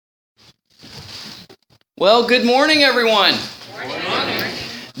Well, good morning, everyone. Good morning.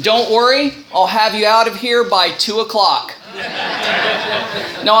 Don't worry, I'll have you out of here by 2 o'clock.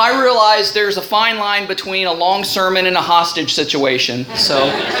 Now, I realize there's a fine line between a long sermon and a hostage situation. So,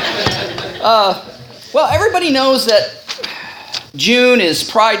 well, everybody knows that June is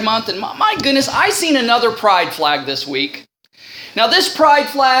Pride Month, and my goodness, I seen another pride flag this week. Now, this pride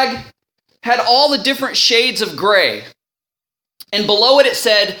flag had all the different shades of gray. And below it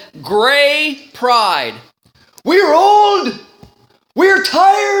said, Gray Pride. We're old. We're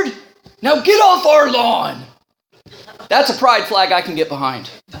tired. Now get off our lawn. That's a pride flag I can get behind.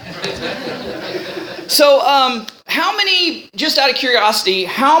 So, how many, just out of curiosity,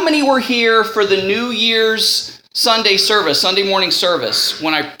 how many were here for the New Year's Sunday service, Sunday morning service,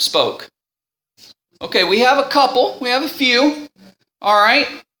 when I spoke? Okay, we have a couple. We have a few. All right.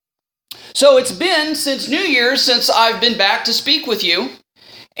 So it's been since New Year's since I've been back to speak with you.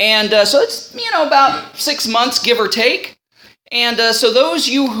 And so it's, about 6 months, give or take. And so those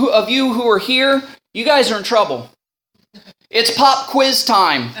of you who are here, you guys are in trouble. It's pop quiz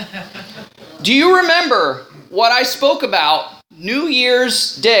time. Do you remember what I spoke about New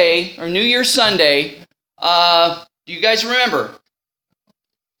Year's Day or New Year's Sunday? Do you guys remember?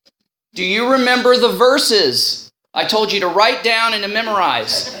 Do you remember the verses I told you to write down and to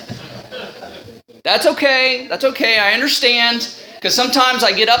memorize? That's okay. That's okay. I understand. Because sometimes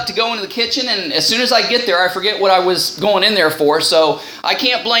I get up to go into the kitchen, and as soon as I get there, I forget what I was going in there for. So I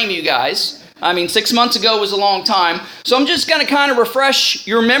can't blame you guys. 6 months ago was a long time. So I'm just going to kind of refresh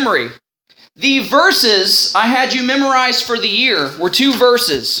your memory. The verses I had you memorize for the year were 2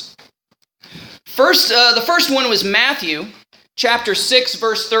 verses. The first one was Matthew chapter 6,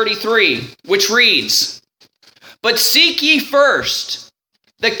 verse 33, which reads, "But seek ye first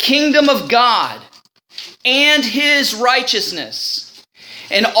the kingdom of God and His righteousness.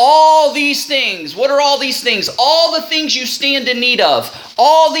 And all these things," what are all these things? All the things you stand in need of.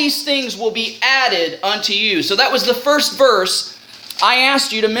 All these things will be added unto you. So that was the first verse I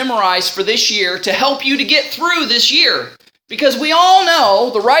asked you to memorize for this year to help you to get through this year. Because we all know,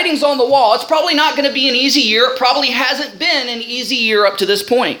 the writing's on the wall, it's probably not going to be an easy year. It probably hasn't been an easy year up to this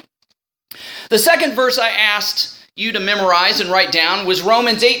point. The second verse I asked you to memorize and write down was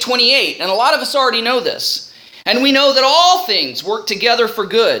Romans 8:28, and a lot of us already know this. And we know that all things work together for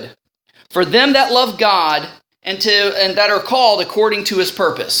good, for them that love God and that are called according to His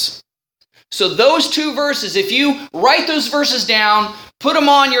purpose. So those 2 verses, if you write those verses down, put them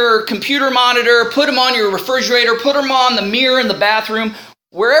on your computer monitor, put them on your refrigerator, put them on the mirror in the bathroom,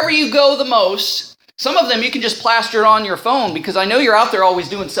 wherever you go the most. Some of them you can just plaster it on your phone, because I know you're out there always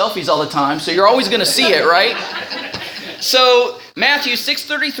doing selfies all the time, so you're always going to see it, right? So Matthew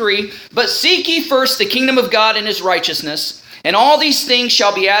 6:33, "But seek ye first the kingdom of God and His righteousness, and all these things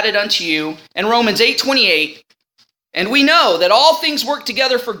shall be added unto you." And Romans 8:28, "And we know that all things work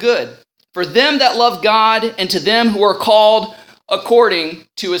together for good, for them that love God and to them who are called according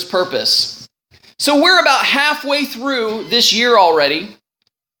to His purpose." So we're about halfway through this year already.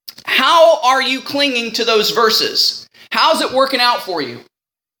 How are you clinging to those verses? How's it working out for you?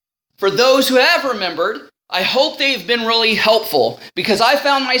 For those who have remembered, I hope they've been really helpful, because I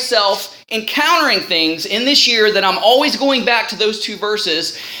found myself encountering things in this year that I'm always going back to those 2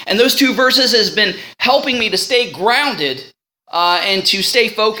 verses, and those 2 verses has been helping me to stay grounded and to stay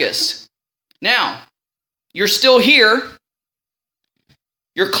focused. Now, you're still here.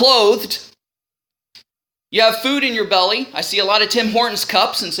 You're clothed. You have food in your belly. I see a lot of Tim Hortons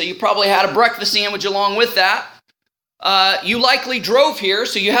cups, and so you probably had a breakfast sandwich along with that. You likely drove here,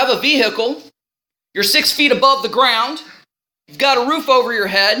 so you have a vehicle. You're 6 feet above the ground. You've got a roof over your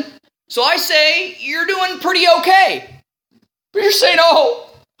head. So I say you're doing pretty okay. But you're saying,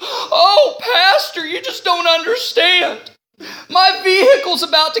 oh, Pastor, you just don't understand. My vehicle's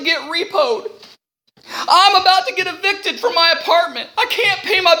about to get repoed. I'm about to get evicted from my apartment. I can't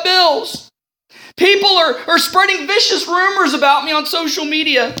pay my bills. People are spreading vicious rumors about me on social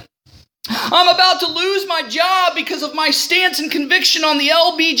media. I'm about to lose my job because of my stance and conviction on the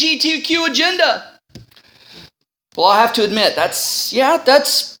LGBTQ agenda. Well, I have to admit,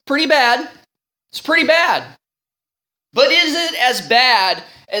 that's pretty bad. It's pretty bad. But is it as bad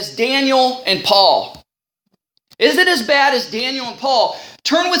as Daniel and Paul? Is it as bad as Daniel and Paul?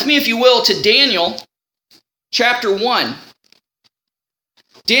 Turn with me, if you will, to Daniel chapter 1.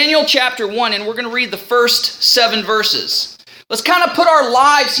 Daniel chapter 1, and we're going to read the first 7 verses. Let's kind of put our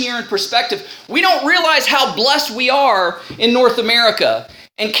lives here in perspective. We don't realize how blessed we are in North America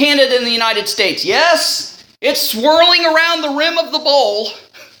and Canada and the United States. Yes, it's swirling around the rim of the bowl.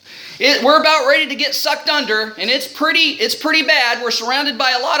 We're about ready to get sucked under, and it's pretty bad. We're surrounded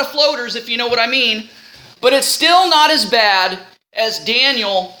by a lot of floaters, if you know what I mean. but it's still not as bad as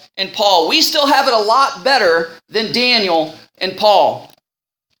Daniel and Paul. We still have it a lot better than Daniel and Paul.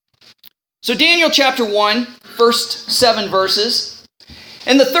 So Daniel chapter 1, first 7 verses.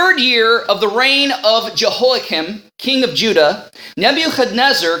 In the 3rd year of the reign of Jehoiakim, king of Judah,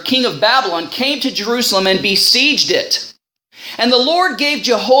 Nebuchadnezzar, king of Babylon, came to Jerusalem and besieged it. And the Lord gave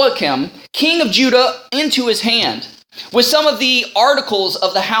Jehoiakim, king of Judah, into his hand, with some of the articles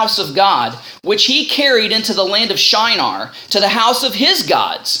of the house of God, which he carried into the land of Shinar, to the house of his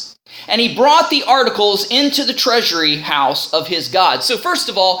gods. And he brought the articles into the treasury house of his God. So first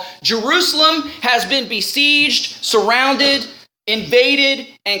of all, Jerusalem has been besieged, surrounded, invaded,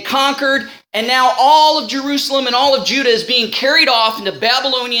 and conquered. And now all of Jerusalem and all of Judah is being carried off into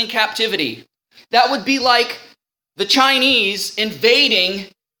Babylonian captivity. That would be like the Chinese invading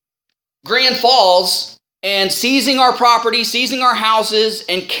Grand Falls and seizing our property, seizing our houses,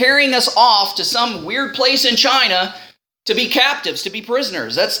 and carrying us off to some weird place in China to be captives, to be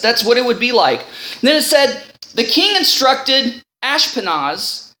prisoners. That's what it would be like. And then it said, the king instructed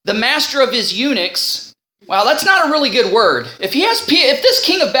Ashpenaz, the master of his eunuchs. Wow, that's not a really good word. If this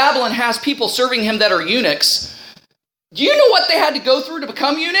king of Babylon has people serving him that are eunuchs, do you know what they had to go through to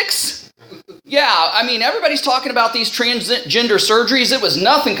become eunuchs? Yeah, I mean, everybody's talking about these transgender surgeries. It was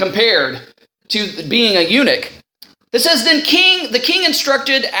nothing compared to being a eunuch. It says, then the king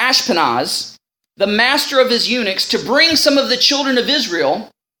instructed Ashpenaz, the master of his eunuchs, to bring some of the children of Israel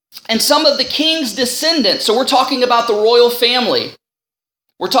and some of the king's descendants. So we're talking about the royal family.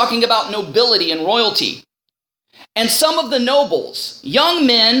 We're talking about nobility and royalty. And some of the nobles, young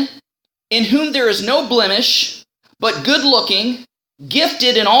men in whom there is no blemish, but good-looking,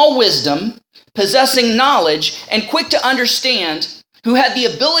 gifted in all wisdom, possessing knowledge, and quick to understand, who had the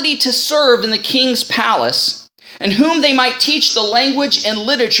ability to serve in the king's palace, and whom they might teach the language and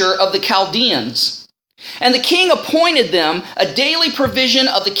literature of the Chaldeans. And the king appointed them a daily provision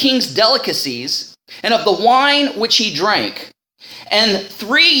of the king's delicacies, and of the wine which he drank, and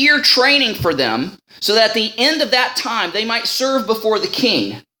 3-year training for them, so that at the end of that time they might serve before the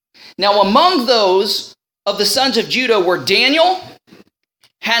king. Now among those of the sons of Judah were Daniel,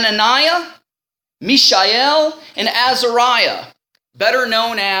 Hananiah, Mishael, and Azariah, better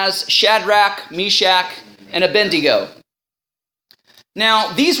known as Shadrach, Meshach, and Abednego.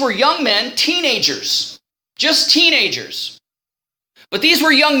 Now, these were young men, teenagers, just teenagers. But these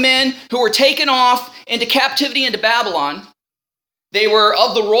were young men who were taken off into captivity into Babylon. They were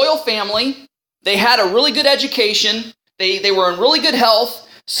of the royal family. They had a really good education. They were in really good health.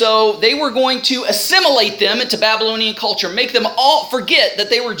 So they were going to assimilate them into Babylonian culture, make them all forget that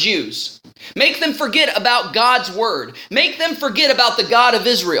they were Jews. Make them forget about God's word. Make them forget about the God of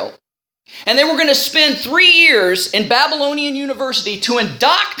Israel. And they were going to spend 3 years in Babylonian University to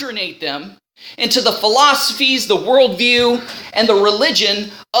indoctrinate them into the philosophies, the worldview, and the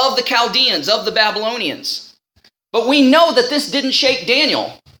religion of the Chaldeans, of the Babylonians. But we know that this didn't shake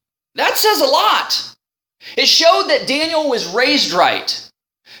Daniel. That says a lot. It showed that Daniel was raised right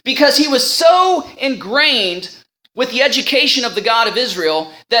because he was so ingrained with the education of the God of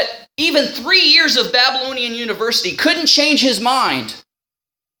Israel that even 3 years of Babylonian University couldn't change his mind.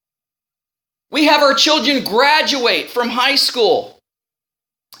 We have our children graduate from high school,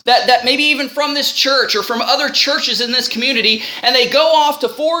 that maybe even from this church or from other churches in this community, and they go off to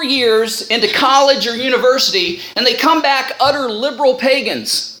 4 years into college or university, and they come back utter liberal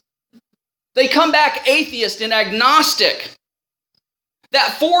pagans. They come back atheist and agnostic.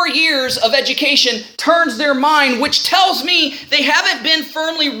 That 4 years of education turns their mind, which tells me they haven't been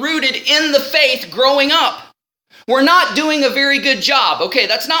firmly rooted in the faith growing up. We're not doing a very good job. Okay,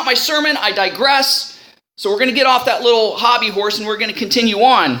 that's not my sermon. I digress. So we're going to get off that little hobby horse and we're going to continue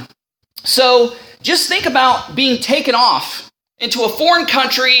on. So just think about being taken off into a foreign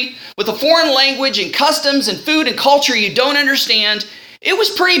country with a foreign language and customs and food and culture you don't understand. It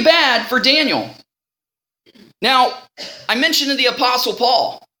was pretty bad for Daniel. Now, I mentioned the Apostle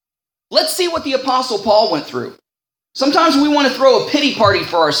Paul. Let's see what the Apostle Paul went through. Sometimes we want to throw a pity party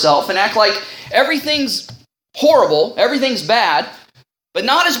for ourselves and act like everything's horrible, everything's bad, but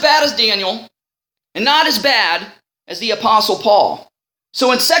not as bad as Daniel and not as bad as the Apostle Paul.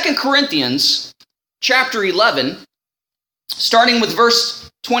 So in 2 Corinthians chapter 11, starting with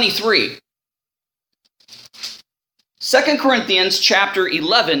verse 23. 2 Corinthians chapter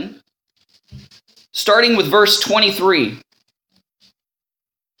 11, starting with verse 23.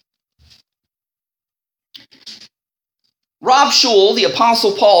 Rob Schull, the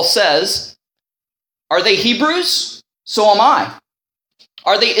Apostle Paul, says, "Are they Hebrews? So am I.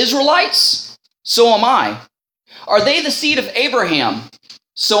 Are they Israelites? So am I. Are they the seed of Abraham?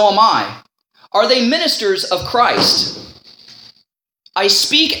 So am I. Are they ministers of Christ? I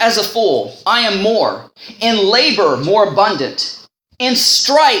speak as a fool, I am more, in labor more abundant, in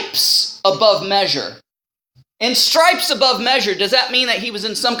stripes above measure. In stripes above measure, does that mean that he was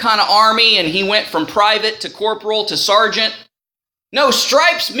in some kind of army and he went from private to corporal to sergeant? No,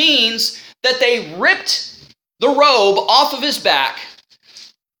 stripes means that they ripped the robe off of his back,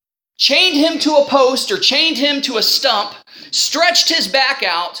 chained him to a post or chained him to a stump, stretched his back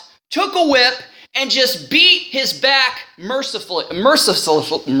out, took a whip, and just beat his back mercifully.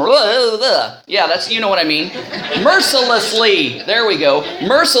 Yeah, that's, you know what I mean. Mercilessly. There we go.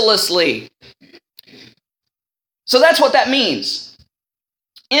 Mercilessly. So that's what that means.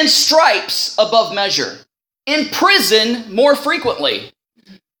 In stripes above measure. In prison more frequently.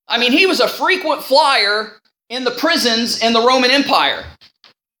 I mean, he was a frequent flyer in the prisons in the Roman Empire.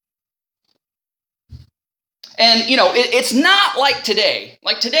 And, you know, it's not like today.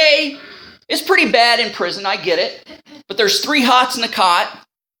 Like today, it's pretty bad in prison, I get it. But there's 3 hots in a cot.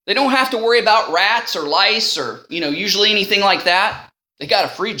 They don't have to worry about rats or lice or, you know, usually anything like that. They got a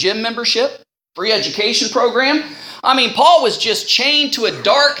free gym membership, free education program. I mean, Paul was just chained to a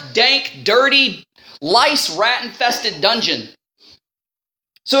dark, dank, dirty, lice, rat-infested dungeon.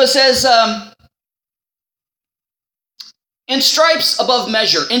 So it says, in stripes above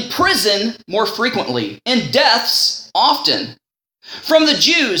measure, in prison more frequently, in deaths often. From the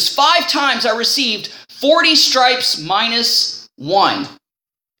Jews, 5 times I received 40 stripes minus 1.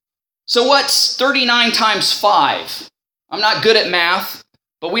 So what's 39 times 5? I'm not good at math,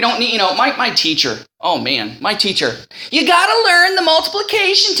 but we don't need, you know, my teacher, oh man, my teacher, you got to learn the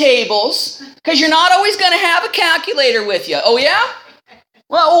multiplication tables because you're not always going to have a calculator with you. Oh yeah?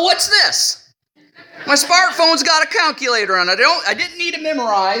 Well, what's this? My smartphone's got a calculator on it. I didn't need to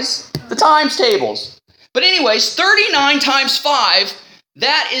memorize the times tables. But anyways, 39 times 5,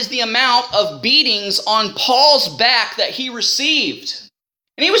 that is the amount of beatings on Paul's back that he received.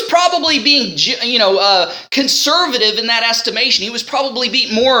 And he was probably being, conservative in that estimation. He was probably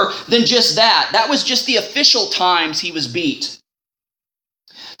beat more than just that. That was just the official times he was beat.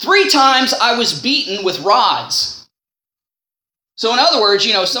 3 times I was beaten with rods. So in other words,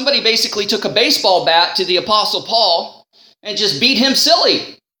 you know, somebody basically took a baseball bat to the Apostle Paul and just beat him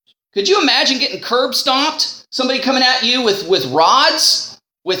silly. Could you imagine getting curb stomped? Somebody coming at you with rods,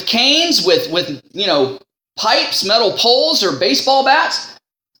 with canes, with pipes, metal poles, or baseball bats?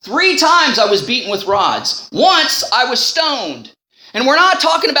 3 times I was beaten with rods. Once I was stoned. And we're not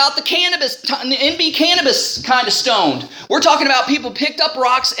talking about the NB cannabis kind of stoned. We're talking about people picked up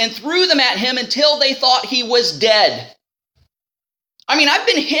rocks and threw them at him until they thought he was dead. I mean, I've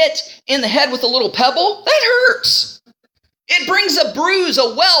been hit in the head with a little pebble. That hurts. It brings a bruise,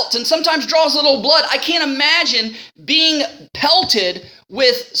 a welt, and sometimes draws a little blood. I can't imagine being pelted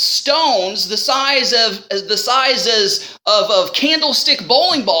with stones the sizes of candlestick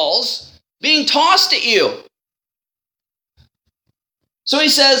bowling balls being tossed at you. So he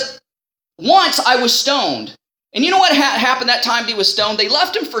says, once I was stoned. And you know what happened that time he was stoned? They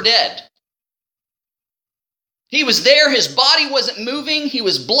left him for dead. He was there. His body wasn't moving. He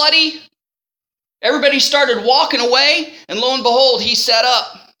was bloody. Everybody started walking away, and lo and behold, he sat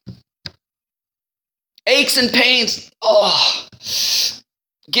up. Aches and pains,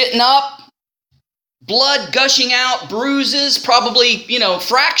 getting up, blood gushing out, bruises, probably,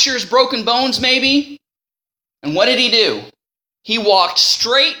 fractures, broken bones maybe. And what did he do? He walked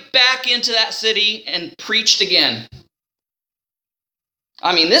straight back into that city and preached again.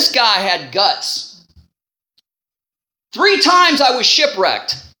 I mean, this guy had guts. 3 times I was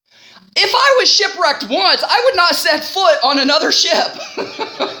shipwrecked. If I was shipwrecked once, I would not set foot on another ship.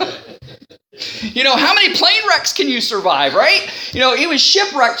 How many plane wrecks can you survive, right? He was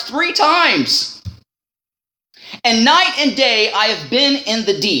shipwrecked 3 times. And night and day I have been in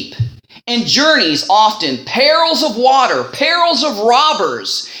the deep, in journeys often, perils of water, perils of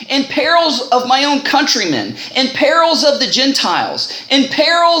robbers, and perils of my own countrymen, and perils of the Gentiles, and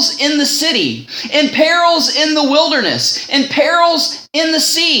perils in the city, and perils in the wilderness, and perils in the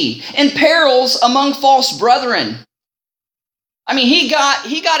sea, and perils among false brethren. I mean, he got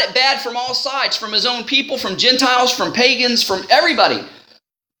it bad from all sides, from his own people, from Gentiles, from pagans, from everybody.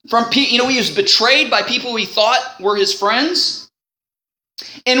 He was betrayed by people he thought were his friends.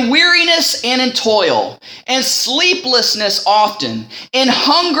 In weariness and in toil, and sleeplessness often, in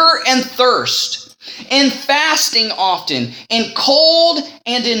hunger and thirst, in fasting often, in cold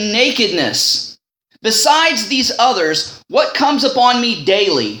and in nakedness. Besides these others, what comes upon me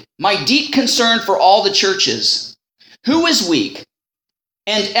daily, my deep concern for all the churches. Who is weak?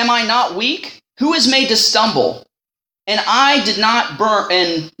 And am I not weak? Who is made to stumble? And I did not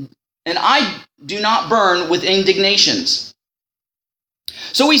burn, and I do not burn with indignations.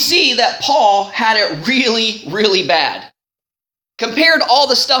 So we see that Paul had it really, really bad. Compared to all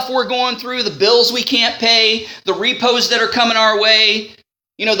the stuff we're going through, the bills we can't pay, the repos that are coming our way,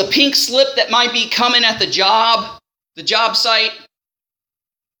 the pink slip that might be coming at the job site.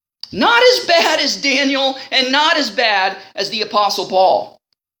 Not as bad as Daniel and not as bad as the Apostle Paul.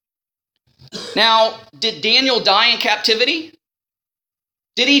 Now, did Daniel die in captivity?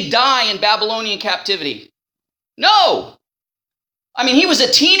 Did he die in Babylonian captivity? No. I mean, he was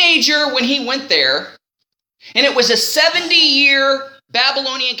a teenager when he went there, and it was a 70-year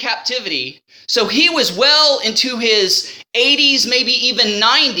Babylonian captivity. So he was well into his 80s, maybe even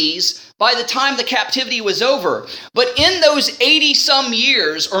 90s, by the time the captivity was over. But in those 80-some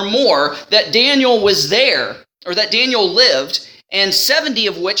years or more that Daniel was there, or that Daniel lived, and 70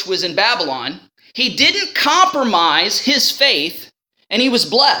 of which was in Babylon, he didn't compromise his faith, and he was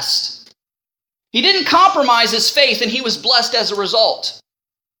blessed. He didn't compromise his faith, and he was blessed as a result.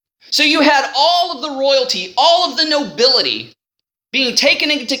 So you had all of the royalty, all of the nobility being taken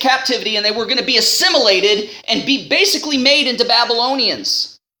into captivity, and they were going to be assimilated and be basically made into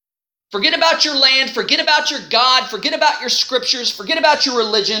Babylonians. Forget about your land, forget about your God, forget about your scriptures, forget about your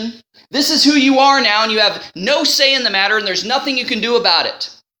religion. This is who you are now, and you have no say in the matter, and there's nothing you can do about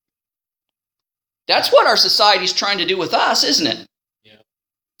it. That's what our society is trying to do with us, isn't it? Yeah.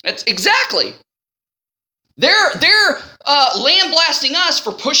 That's exactly. They're lambasting us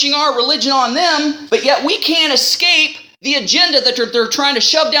for pushing our religion on them, but yet we can't escape the agenda that they're trying to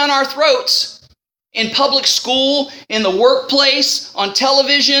shove down our throats in public school, in the workplace, on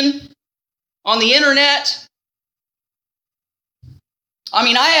television, on the internet. I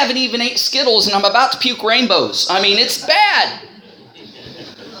mean, I haven't even ate Skittles and I'm about to puke rainbows. I mean, it's bad.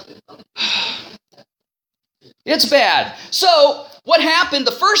 It's bad. So what happened,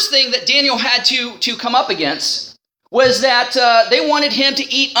 the first thing that Daniel had to come up against was that they wanted him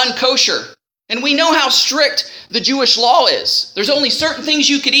to eat unkosher. And we know how strict the Jewish law is. There's only certain things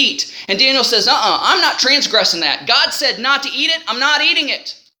you could eat. And Daniel says, I'm not transgressing that. God said not to eat it. I'm not eating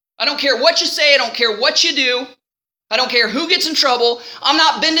it. I don't care what you say. I don't care what you do. I don't care who gets in trouble. I'm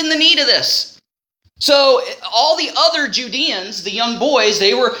not bending the knee to this. So all the other Judeans, the young boys,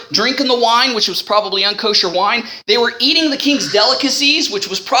 they were drinking the wine, which was probably unkosher wine. They were eating the king's delicacies, which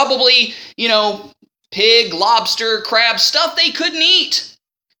was probably, pig, lobster, crab, stuff they couldn't eat.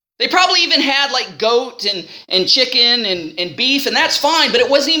 They probably even had like goat and chicken and beef, and that's fine, but it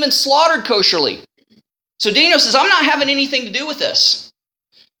wasn't even slaughtered kosherly. So Daniel says, I'm not having anything to do with this.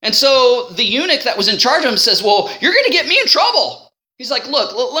 And so the eunuch that was in charge of him says, well, you're going to get me in trouble. He's like,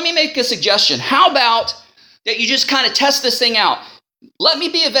 look, let me make a suggestion. How about that you just kind of test this thing out? Let me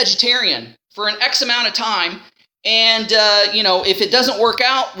be a vegetarian for an X amount of time, and, if it doesn't work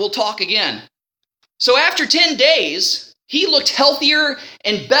out, we'll talk again. So after 10 days... he looked healthier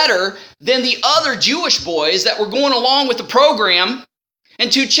and better than the other Jewish boys that were going along with the program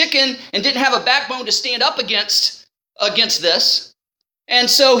and too chicken and didn't have a backbone to stand up against this. And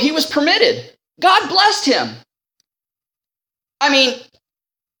so he was permitted. God blessed him. I mean,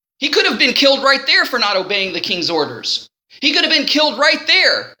 he could have been killed right there for not obeying the king's orders. He could have been killed right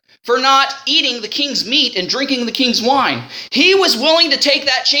there for not eating the king's meat and drinking the king's wine. He was willing to take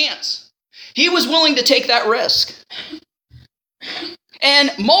that chance. He was willing to take that risk. And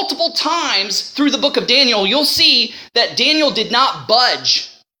multiple times through the book of Daniel, you'll see that Daniel did not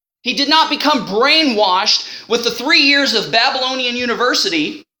budge. He did not become brainwashed with the 3 years of Babylonian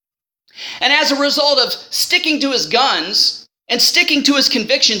University. And as a result of sticking to his guns and sticking to his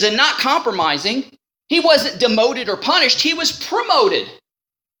convictions and not compromising, he wasn't demoted or punished. He was promoted.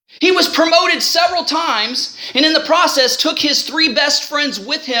 He was promoted several times, and in the process took his 3 best friends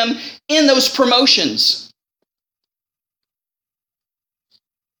with him in those promotions.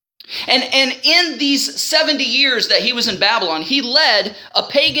 And in these 70 years that he was in Babylon, he led a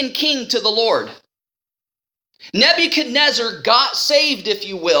pagan king to the Lord. Nebuchadnezzar got saved, if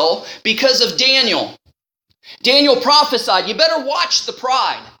you will, because of Daniel. Daniel prophesied, you better watch the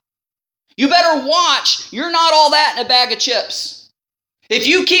pride. You better watch, you're not all that in a bag of chips. If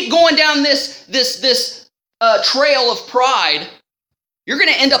you keep going down this trail of pride, you're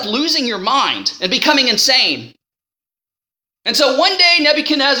going to end up losing your mind and becoming insane. And so one day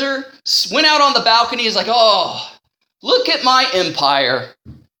Nebuchadnezzar went out on the balcony. He's like, oh, look at my empire.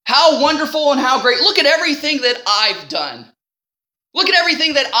 How wonderful and how great. Look at everything that I've done. Look at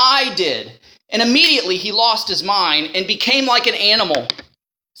everything that I did. And immediately he lost his mind and became like an animal.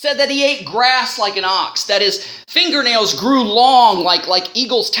 Said that he ate grass like an ox, that his fingernails grew long like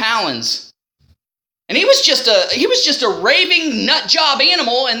eagle's talons. And he was just a raving nut job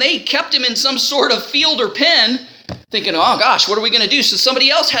animal, and they kept him in some sort of field or pen, thinking, oh gosh, what are we going to do? So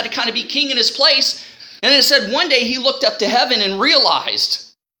somebody else had to kind of be king in his place. And it said one day he looked up to heaven and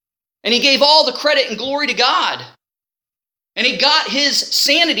realized, and he gave all the credit and glory to God. And he got his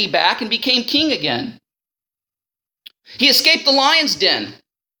sanity back and became king again. He escaped the lion's den.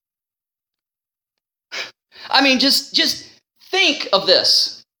 I mean, just think of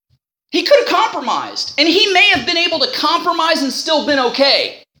this. He could have compromised, and he may have been able to compromise and still been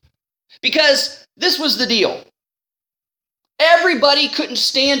okay. Because this was the deal. Everybody couldn't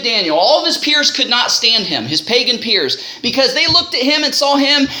stand Daniel. All of his peers could not stand him, his pagan peers, because they looked at him and saw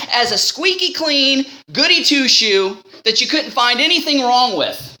him as a squeaky clean, goody two-shoe that you couldn't find anything wrong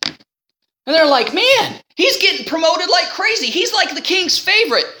with. And they're like, man, he's getting promoted like crazy. He's like the king's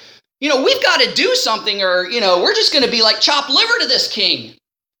favorite. We've got to do something, or, we're just going to be like chopped liver to this king.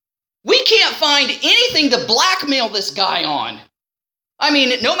 We can't find anything to blackmail this guy on. I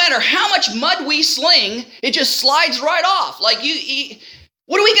mean, no matter how much mud we sling, it just slides right off. Like,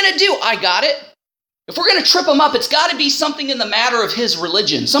 what are we going to do? I got it. If we're going to trip him up, it's got to be something in the matter of his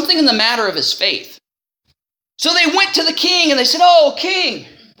religion, something in the matter of his faith. So they went to the king and they said, oh, king,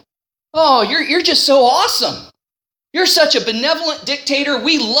 oh, you're just so awesome. You're such a benevolent dictator.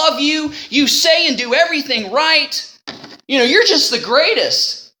 We love you. You say and do everything right. You're just the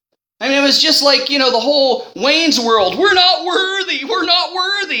greatest. I mean, it was just like, the whole Wayne's World. We're not worthy. We're not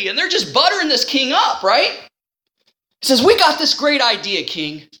worthy. And they're just buttering this king up, right? He says, we got this great idea,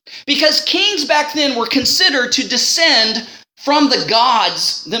 king. Because kings back then were considered to descend from the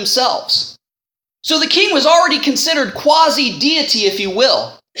gods themselves. So the king was already considered quasi-deity, if you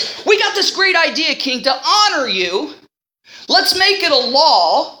will. We got this great idea, king, to honor you. Let's make it a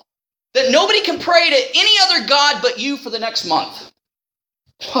law that nobody can pray to any other god but you for the next month.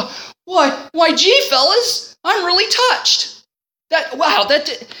 Why, gee, fellas, I'm really touched.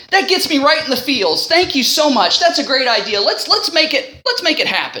 That gets me right in the feels. Thank you so much. That's a great idea. Let's make it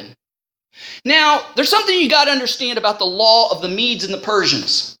happen. Now, there's something you got to understand about the law of the Medes and the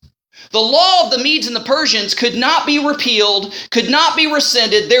Persians. The law of the Medes and the Persians could not be repealed, could not be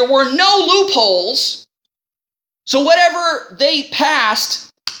rescinded. There were no loopholes. So whatever they passed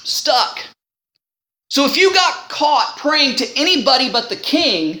stuck. So if you got caught praying to anybody but the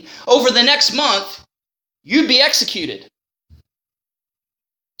king over the next month, you'd be executed.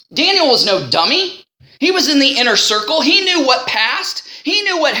 Daniel was no dummy. He was in the inner circle. He knew what passed. He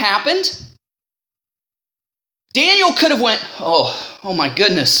knew what happened. Daniel could have went, oh my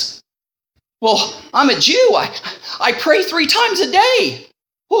goodness. Well, I'm a Jew. I pray 3 times a day.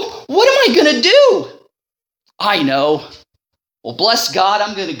 Well, what am I going to do? I know. Well, bless God,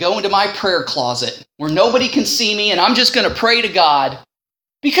 I'm going to go into my prayer closet where nobody can see me, and I'm just going to pray to God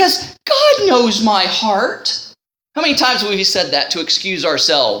because God knows my heart. How many times have we said that to excuse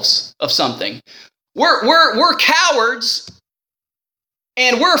ourselves of something? We're cowards,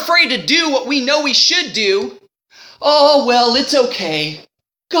 and we're afraid to do what we know we should do. Oh, well, it's okay.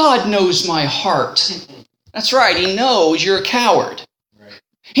 God knows my heart. That's right. He knows you're a coward. Right.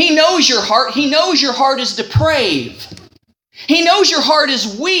 He knows your heart. He knows your heart is depraved. He knows your heart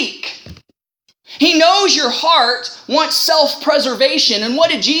is weak. He knows your heart wants self-preservation. And what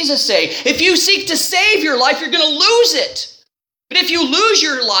did Jesus say? If you seek to save your life, you're going to lose it. But if you lose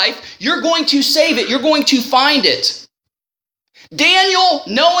your life, you're going to save it. You're going to find it. Daniel,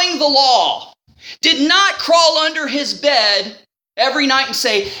 knowing the law, did not crawl under his bed every night and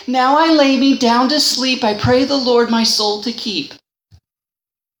say, now I lay me down to sleep. I pray the Lord my soul to keep.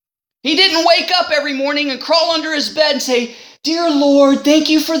 He didn't wake up every morning and crawl under his bed and say, dear Lord,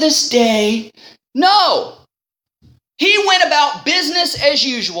 thank you for this day. No. He went about business as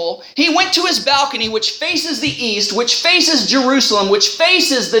usual. He went to his balcony, which faces the east, which faces Jerusalem, which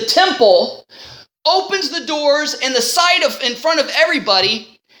faces the temple, opens the doors in the sight of, in front of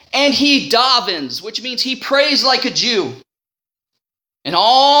everybody, and he davens, which means he prays like a Jew. And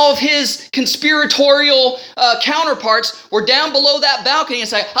all of his conspiratorial counterparts were down below that balcony and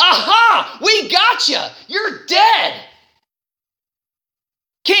say, aha, we got you. You're dead.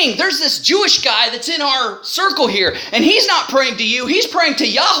 King, there's this Jewish guy that's in our circle here, and he's not praying to you. He's praying to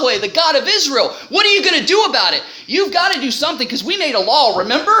Yahweh, the God of Israel. What are you going to do about it? You've got to do something because we made a law,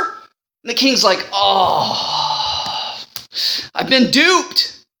 remember? And the king's like, oh, I've been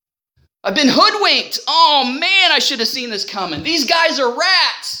duped. I've been hoodwinked. Oh, man, I should have seen this coming. These guys are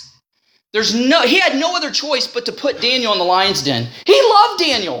rats. He had no other choice but to put Daniel in the lion's den. He loved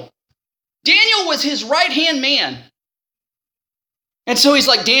Daniel. Daniel was his right-hand man. And so he's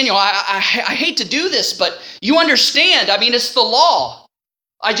like, Daniel, I hate to do this, but you understand. I mean, it's the law.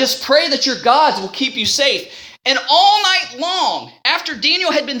 I just pray that your gods will keep you safe. And all night long, after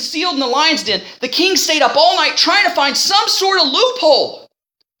Daniel had been sealed in the lion's den, the king stayed up all night trying to find some sort of loophole.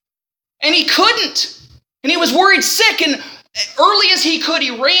 And he couldn't. And he was worried sick. And early as he could,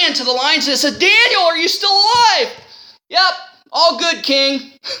 he ran to the lions and said, Daniel, are you still alive? Yep, all good,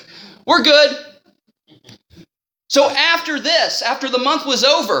 king. We're good. So after this, after the month was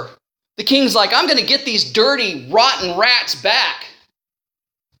over, the king's like, I'm going to get these dirty, rotten rats back.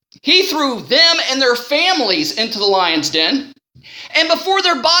 He threw them and their families into the lion's den. And before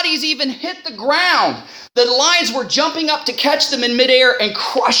their bodies even hit the ground, the lions were jumping up to catch them in midair and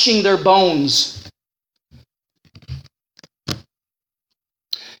crushing their bones.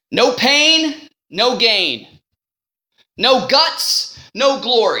 No pain, no gain. No guts, no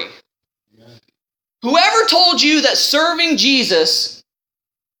glory. Whoever told you that serving Jesus,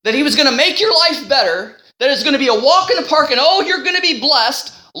 that he was going to make your life better, that it's going to be a walk in the park and oh, you're going to be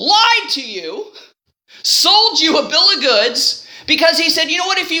blessed, lied to you, sold you a bill of goods, because he said, you know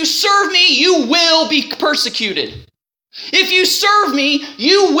what, if you serve me, you will be persecuted. If you serve me,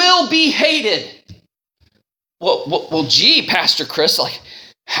 you will be hated. Well, gee, Pastor Chris, like,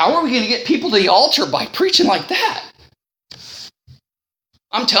 how are we going to get people to the altar by preaching like that?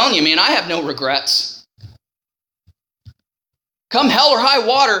 I'm telling you, man, I have no regrets. Come hell or high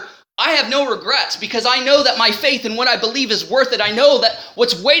water, I have no regrets because I know that my faith and what I believe is worth it. I know that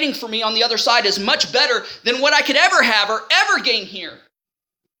what's waiting for me on the other side is much better than what I could ever have or ever gain here.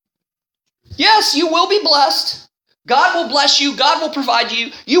 Yes, you will be blessed. God will bless you. God will provide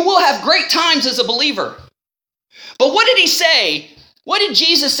you. You will have great times as a believer. But what did he say? What did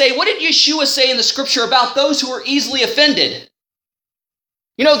Jesus say? What did Yeshua say in the scripture about those who are easily offended?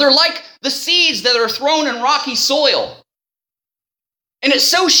 You know, they're like the seeds that are thrown in rocky soil. And it's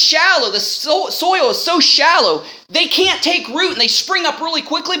so shallow, the soil is so shallow, they can't take root and they spring up really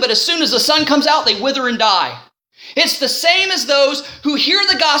quickly, but as soon as the sun comes out, they wither and die. It's the same as those who hear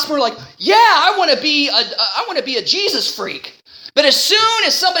the gospel and are like, yeah, I want to be a Jesus freak. But as soon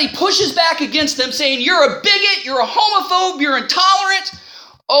as somebody pushes back against them saying, you're a bigot, you're a homophobe, you're intolerant,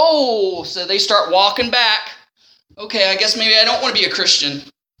 oh, so they start walking back. Okay, I guess maybe I don't want to be a Christian.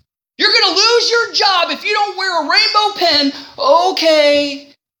 You're going to lose your job if you don't wear a rainbow pen.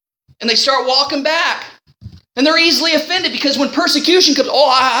 Okay. And they start walking back. And they're easily offended because when persecution comes,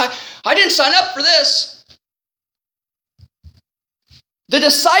 I didn't sign up for this. The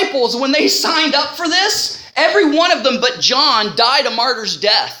disciples, when they signed up for this, every one of them but John died a martyr's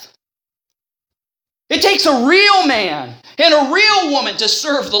death. It takes a real man and a real woman to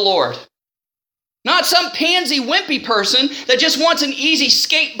serve the Lord. Not some pansy wimpy person that just wants an easy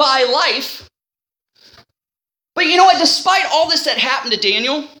skate by life. But you know what? Despite all this that happened to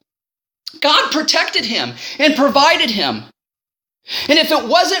Daniel, God protected him and provided him. And if it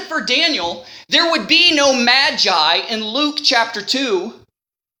wasn't for Daniel, there would be no magi in Luke chapter 2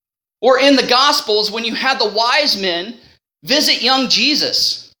 or in the Gospels when you had the wise men visit young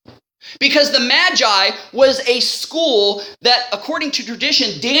Jesus. Because the Magi was a school that, according to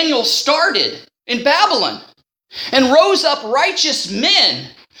tradition, Daniel started in Babylon and rose up righteous men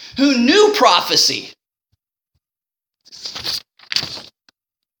who knew prophecy.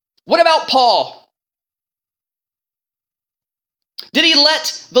 What about Paul? Did he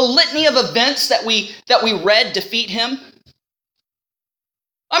let the litany of events that we read defeat him?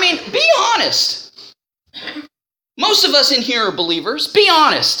 I mean, be honest. Most of us in here are believers. Be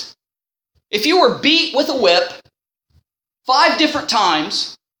honest. If you were beat with a whip 5 different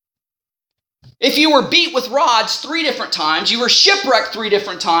times, if you were beat with rods 3 different times, you were shipwrecked 3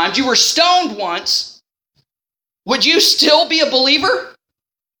 different times, you were stoned once, would you still be a believer?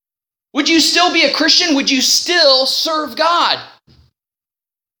 Would you still be a Christian? Would you still serve God?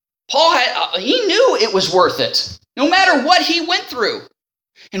 Paul he knew it was worth it, no matter what he went through.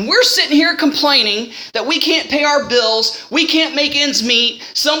 And we're sitting here complaining that we can't pay our bills, we can't make ends meet,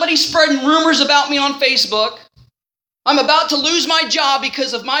 somebody's spreading rumors about me on Facebook. I'm about to lose my job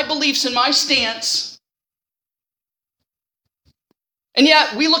because of my beliefs and my stance. And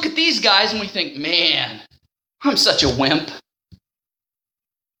yet we look at these guys and we think, man, I'm such a wimp.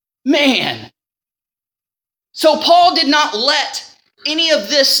 Man. So Paul did not let any of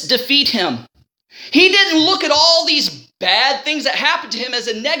this defeat him. He didn't look at all these bad things that happened to him as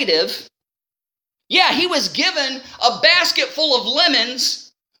a negative. Yeah, he was given a basket full of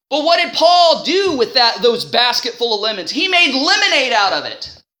lemons. But what did Paul do with those basket full of lemons? He made lemonade out of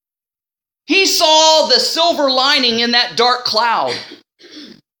it. He saw the silver lining in that dark cloud.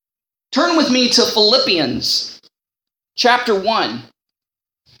 Turn with me to Philippians chapter 1.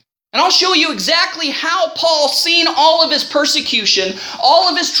 And I'll show you exactly how Paul seen all of his persecution, all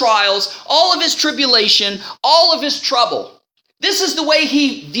of his trials, all of his tribulation, all of his trouble. This is the way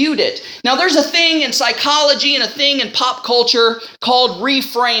he viewed it. Now, there's a thing in psychology and a thing in pop culture called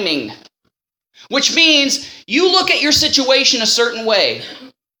reframing, which means you look at your situation a certain way.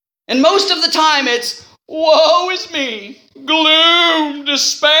 And most of the time it's, woe is me, gloom,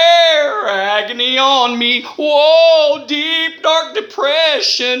 despair, agony on me, woe, deep, dark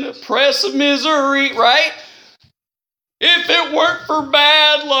depression, oppressive misery, right? If it weren't for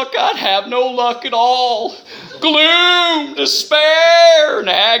bad luck, I'd have no luck at all. Gloom, despair, and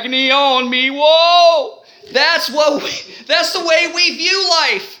agony on me, woe. That's the way we view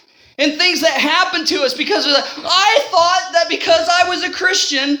life. And things that happen to us because of that. I thought that because I was a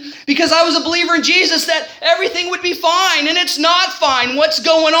Christian, because I was a believer in Jesus, that everything would be fine. And it's not fine. What's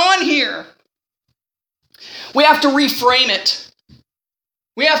going on here? We have to reframe it.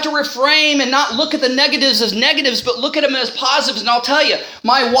 We have to reframe and not look at the negatives as negatives, but look at them as positives. And I'll tell you,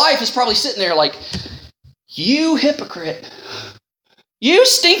 my wife is probably sitting there like, you hypocrite. You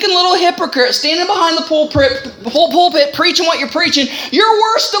stinking little hypocrite standing behind the pulpit preaching what you're preaching. You're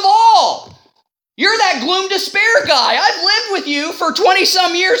worst of all. You're that gloom despair guy. I've lived with you for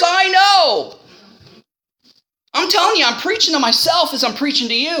 20-some years. I know. I'm telling you, I'm preaching to myself as I'm preaching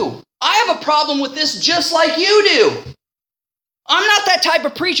to you. I have a problem with this just like you do. I'm not that type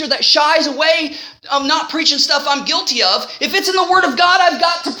of preacher that shies away not preaching stuff I'm guilty of. If it's in the Word of God, I've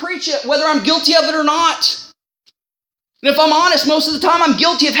got to preach it, whether I'm guilty of it or not. And if I'm honest, most of the time I'm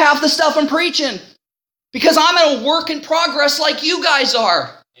guilty of half the stuff I'm preaching. Because I'm in a work in progress like you guys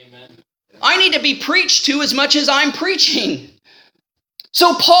are. Amen. I need to be preached to as much as I'm preaching.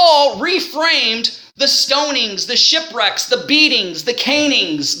 So Paul reframed the stonings, the shipwrecks, the beatings, the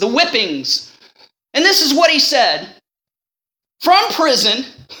canings, the whippings. And this is what he said. From prison,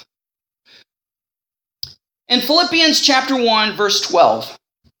 in Philippians chapter 1, verse 12.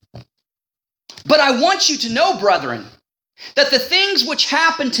 But I want you to know, brethren, that the things which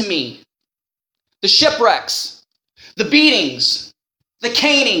happened to me, the shipwrecks, the beatings, the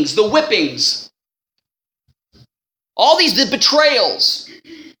canings, the whippings, all these, the betrayals,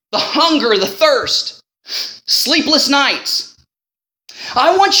 the hunger, the thirst, sleepless nights.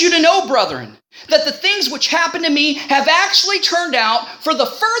 I want you to know, brethren, that the things which happened to me have actually turned out for the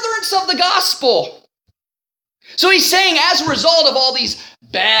furtherance of the gospel. So he's saying as a result of all these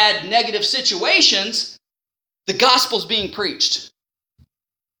bad, negative situations, the gospel's being preached.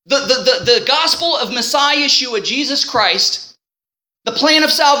 The gospel of Messiah Yeshua, Jesus Christ, the plan of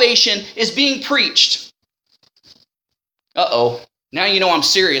salvation is being preached. Uh-oh. Now you know I'm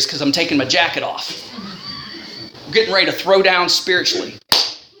serious because I'm taking my jacket off. I'm getting ready to throw down spiritually.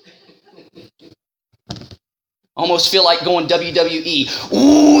 Almost feel like going WWE.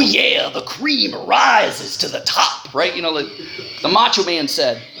 Ooh, yeah, the cream rises to the top, right? You know, like the Macho Man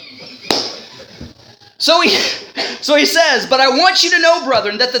said. So he says, but I want you to know,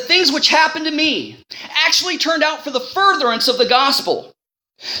 brethren, that the things which happened to me actually turned out for the furtherance of the gospel,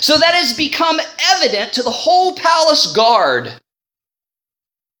 so that it has become evident to the whole palace guard.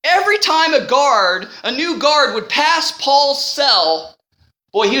 Every time a new guard would pass Paul's cell,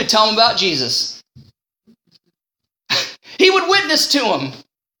 boy, he would tell him about Jesus. He would witness to him.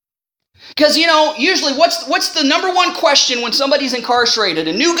 Because, you know, usually what's the number one question when somebody's incarcerated?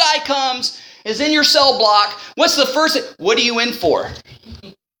 A new guy comes, is in your cell block. What's the first thing? What are you in for?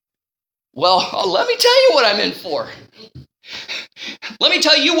 Well, let me tell you what I'm in for. Let me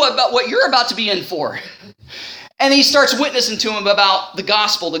tell you about what you're about to be in for. And he starts witnessing to him about the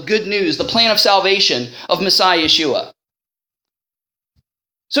gospel, the good news, the plan of salvation of Messiah Yeshua.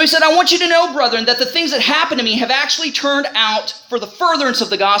 So he said, I want you to know, brethren, that the things that happened to me have actually turned out for the furtherance of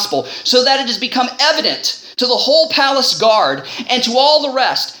the gospel, so that it has become evident to the whole palace guard and to all the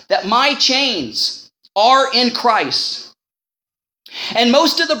rest that my chains are in Christ. And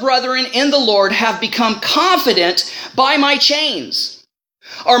most of the brethren in the Lord have become confident by my chains,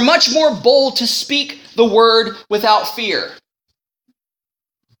 are much more bold to speak the word without fear.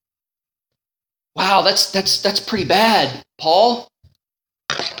 Wow, that's pretty bad, Paul.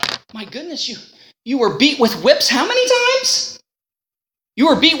 My goodness, you were beat with whips how many times? You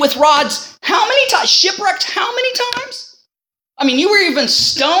were beat with rods how many times? Shipwrecked how many times? I mean, you were even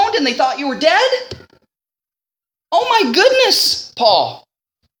stoned and they thought you were dead? Oh my goodness, Paul.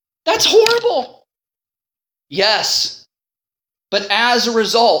 That's horrible. Yes, but as a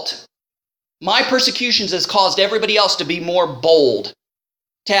result, my persecutions has caused everybody else to be more bold,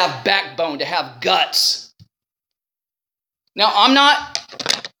 to have backbone, to have guts. Now, I'm not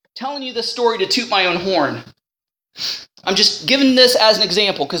telling you this story to toot my own horn. I'm just giving this as an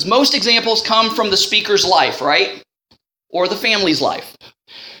example because most examples come from the speaker's life, right? Or the family's life.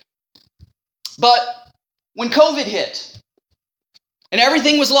 But when COVID hit and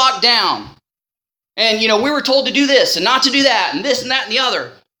everything was locked down and, we were told to do this and not to do that and this and that and the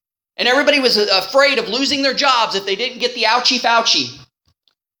other, and everybody was afraid of losing their jobs if they didn't get the ouchie fauci.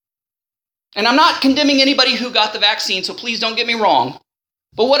 And I'm not condemning anybody who got the vaccine, so please don't get me wrong.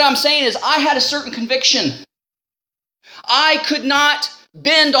 But what I'm saying is I had a certain conviction. I could not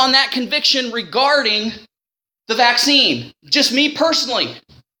bend on that conviction regarding the vaccine, just me personally.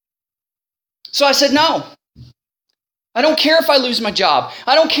 So I said, no. I don't care if I lose my job.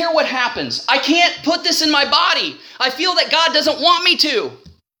 I don't care what happens. I can't put this in my body. I feel that God doesn't want me to.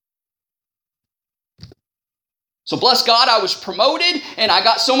 So bless God, I was promoted and I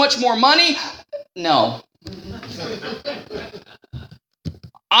got so much more money. No.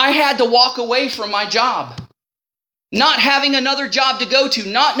 I had to walk away from my job. Not having another job to go to,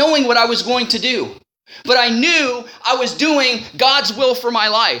 not knowing what I was going to do. But I knew I was doing God's will for my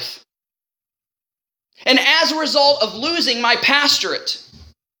life. And as a result of losing my pastorate,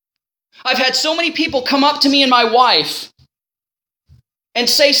 I've had so many people come up to me and my wife and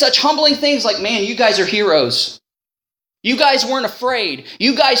say such humbling things like, man, you guys are heroes. You guys weren't afraid.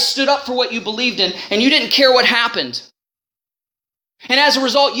 You guys stood up for what you believed in, and you didn't care what happened. And as a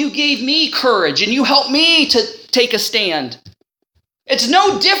result, you gave me courage, and you helped me to take a stand. It's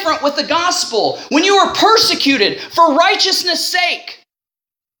no different with the gospel. When you are persecuted for righteousness' sake,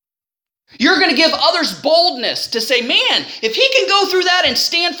 you're going to give others boldness to say, man, if he can go through that and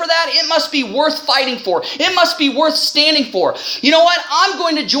stand for that, it must be worth fighting for. It must be worth standing for. You know what? I'm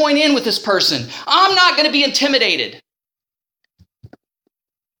going to join in with this person. I'm not going to be intimidated.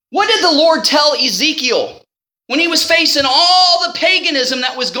 What did the Lord tell Ezekiel when he was facing all the paganism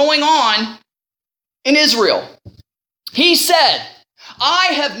that was going on in Israel? He said, I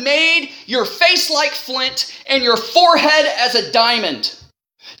have made your face like flint and your forehead as a diamond.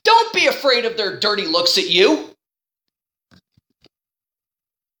 Don't be afraid of their dirty looks at you.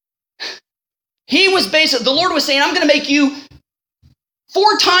 The Lord was saying, I'm going to make you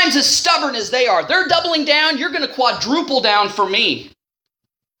 4 times as stubborn as they are. They're doubling down. You're going to quadruple down for me.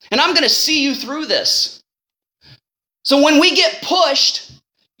 And I'm going to see you through this. So when we get pushed,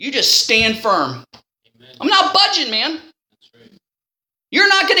 you just stand firm. Amen. I'm not budging, man. That's right. You're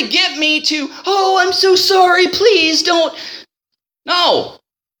not going to get me to, oh, I'm so sorry, please don't. No.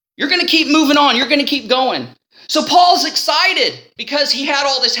 You're going to keep moving on. You're going to keep going. So Paul's excited because he had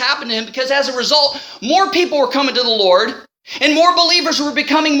all this happen to him, because as a result, more people were coming to the Lord and more believers were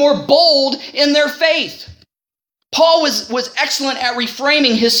becoming more bold in their faith. Paul was excellent at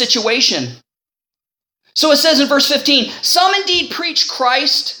reframing his situation. So it says in verse 15, some indeed preach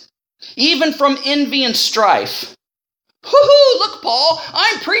Christ, even from envy and strife. Hoo-hoo, look, Paul,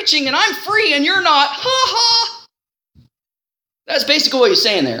 I'm preaching and I'm free and you're not. Ha-ha. That's basically what he's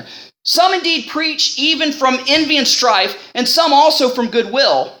saying there. Some indeed preach even from envy and strife, and some also from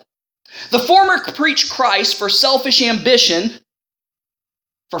goodwill. The former preach Christ for selfish ambition,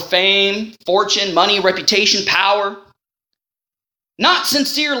 for fame, fortune, money, reputation, power, not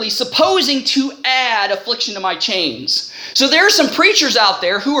sincerely, supposing to add affliction to my chains. So there are some preachers out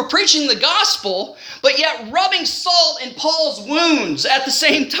there who are preaching the gospel, but yet rubbing salt in Paul's wounds at the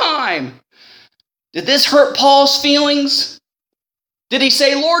same time. Did this hurt Paul's feelings? Did he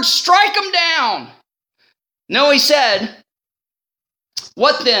say, Lord, strike them down? No, he said,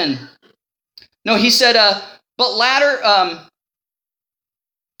 what then? No, he said, but latter...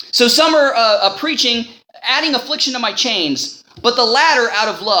 So some are preaching, adding affliction to my chains, but the latter out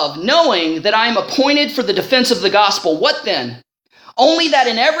of love, knowing that I am appointed for the defense of the gospel. What then? Only that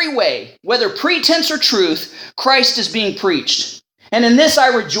in every way, whether pretense or truth, Christ is being preached. And in this I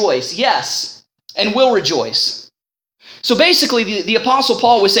rejoice, yes, and will rejoice. So basically, the Apostle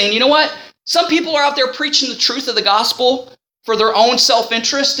Paul was saying, you know what? Some people are out there preaching the truth of the gospel for their own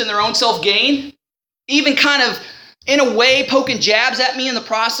self-interest and their own self-gain, even kind of in a way poking jabs at me in the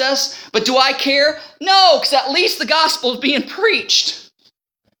process. But do I care? No, because at least the gospel is being preached.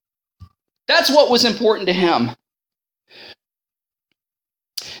 That's what was important to him.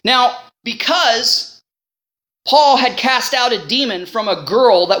 Now, because Paul had cast out a demon from a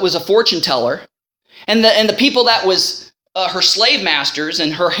girl that was a fortune teller, and the people that was her slave masters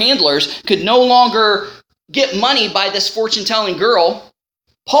and her handlers could no longer get money by this fortune-telling girl,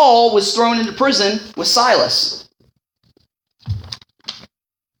 Paul was thrown into prison with Silas.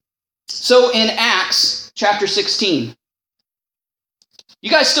 So in Acts chapter 16, you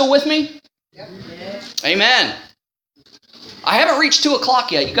guys still with me? Yep. Amen. I haven't reached 2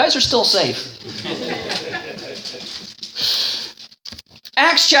 o'clock yet. You guys are still safe.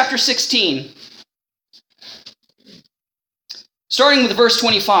 Acts chapter 16, starting with verse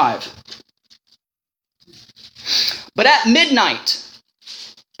 25. But at midnight,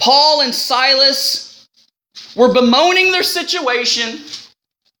 Paul and Silas were bemoaning their situation.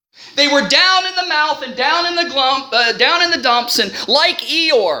 They were down in the mouth and down in the dumps, and like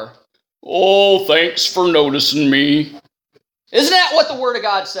Eeyore, oh, thanks for noticing me. Isn't that what the Word of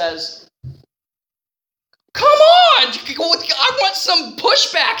God says? Come on, I want some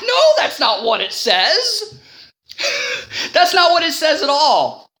pushback. No, that's not what it says. That's not what it says at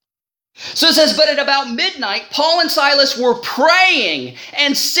all. So it says, but at about midnight, Paul and Silas were praying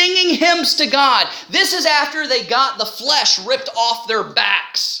and singing hymns to God. This is after they got the flesh ripped off their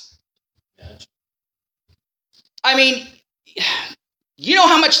backs. I mean, you know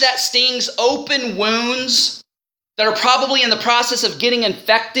how much that stings? Open wounds that are probably in the process of getting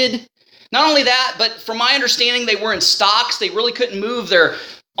infected. Not only that, but from my understanding, they were in stocks. They really couldn't move their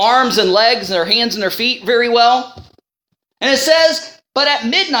arms and legs and their hands and their feet very well. And it says, but at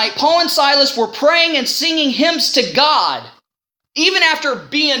midnight, Paul and Silas were praying and singing hymns to God, even after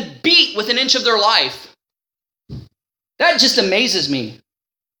being beat with an inch of their life. That just amazes me.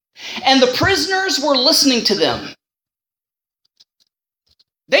 And the prisoners were listening to them.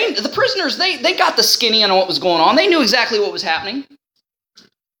 The prisoners got the skinny on what was going on. They knew exactly what was happening.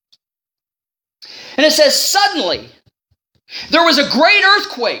 And it says, suddenly, there was a great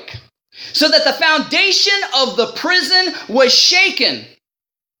earthquake, so that the foundation of the prison was shaken.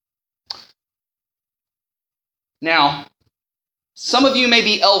 Now, some of you may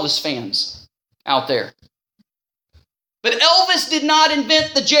be Elvis fans out there. But Elvis did not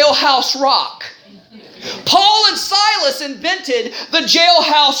invent the jailhouse rock. Paul and Silas invented the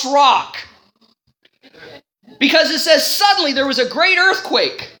jailhouse rock. Because it says, suddenly there was a great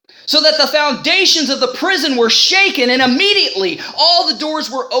earthquake, so that the foundations of the prison were shaken, and immediately all the doors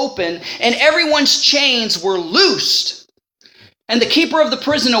were open, and everyone's chains were loosed. And the keeper of the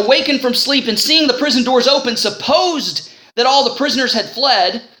prison, awakened from sleep and seeing the prison doors open, supposed that all the prisoners had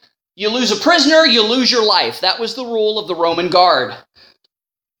fled. You lose a prisoner, you lose your life. That was the rule of the Roman guard.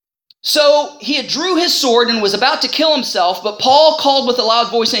 So he had drew his sword and was about to kill himself, but Paul called with a loud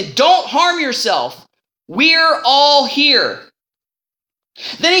voice, saying, "Don't harm yourself. We're all here."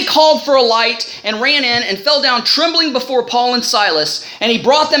 Then he called for a light and ran in and fell down trembling before Paul and Silas. And he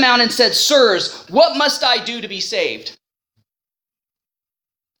brought them out and said, "Sirs, what must I do to be saved?"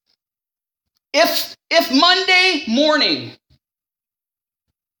 If Monday morning,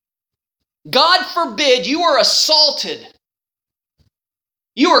 God forbid, you are assaulted,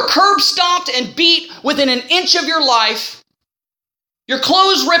 you are curb stomped and beat within an inch of your life, your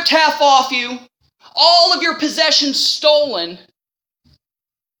clothes ripped half off you, all of your possessions stolen,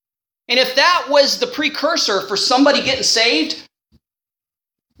 and if that was the precursor for somebody getting saved,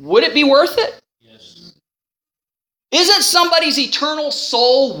 would it be worth it? Yes. Isn't somebody's eternal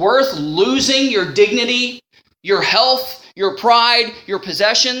soul worth losing your dignity, your health, your pride, your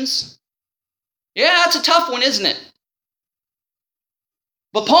possessions? Yeah, it's a tough one, isn't it?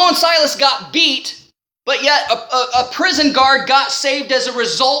 But Paul and Silas got beat, but yet a prison guard got saved as a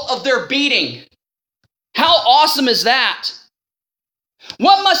result of their beating. How awesome is that?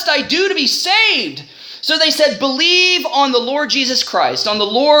 What must I do to be saved? So they said, believe on the Lord Jesus Christ, on the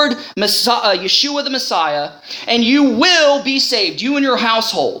Lord Yeshua the Messiah, and you will be saved, you and your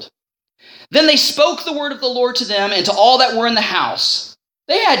household. Then they spoke the word of the Lord to them and to all that were in the house.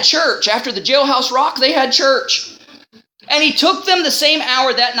 They had church. After the jailhouse rock, they had church. And he took them the same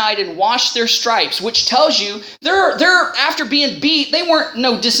hour that night and washed their stripes, which tells you they're after being beat, they weren't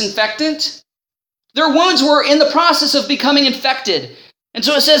no disinfectant. Their wounds were in the process of becoming infected. And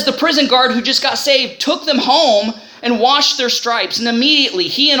so it says the prison guard who just got saved took them home and washed their stripes. And immediately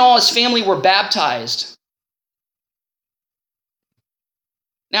he and all his family were baptized.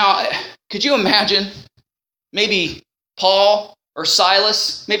 Now, could you imagine maybe Paul or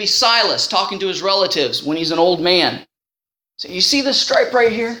Silas, maybe Silas talking to his relatives when he's an old man? So you see this stripe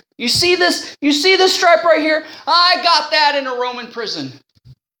right here? You see this stripe right here? I got that in a Roman prison.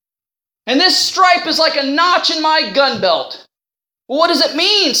 And this stripe is like a notch in my gun belt. Well, what does it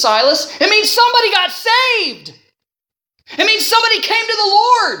mean, Silas? It means somebody got saved. It means somebody came to the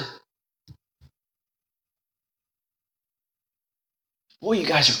Lord. Boy, you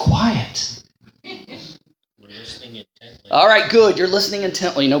guys are quiet. We're listening intently. All right, good. You're listening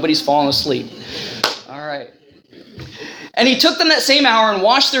intently. Nobody's falling asleep. All right. And he took them that same hour and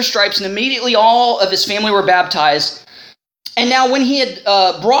washed their stripes, and immediately all of his family were baptized. And now when he had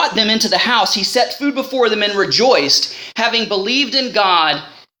brought them into the house, he set food before them and rejoiced, having believed in God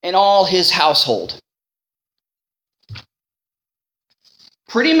and all his household.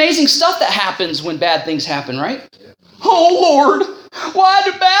 Pretty amazing stuff that happens when bad things happen, right? Oh, Lord, why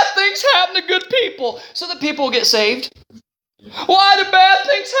do bad things happen to good people? So that people will get saved. Why do bad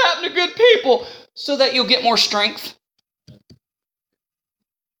things happen to good people? So that you'll get more strength.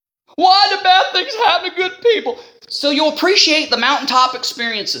 Why do bad things happen to good people? So you'll appreciate the mountaintop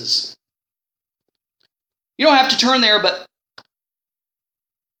experiences. You don't have to turn there, but...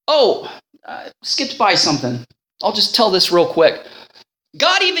 skipped by something. I'll just tell this real quick.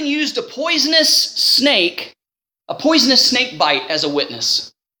 God even used a poisonous snake bite as a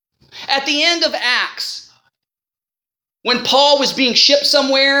witness. At the end of Acts, when Paul was being shipped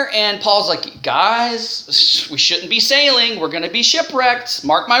somewhere, and Paul's like, guys, we shouldn't be sailing. We're going to be shipwrecked.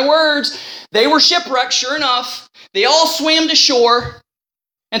 Mark my words. They were shipwrecked, sure enough. They all swam to shore.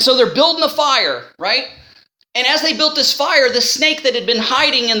 And so they're building a fire, right? And as they built this fire, the snake that had been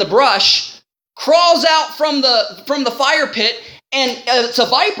hiding in the brush crawls out from the fire pit, and it's a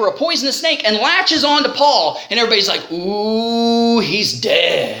viper, a poisonous snake, and latches onto Paul. And everybody's like, ooh, he's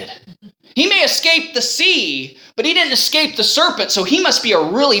dead. He may escape the sea, but he didn't escape the serpent, so he must be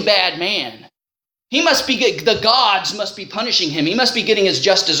a really bad man. The gods must be punishing him. He must be getting his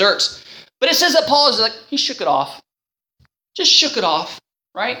just deserts. But it says that Paul is like, he shook it off. Just shook it off,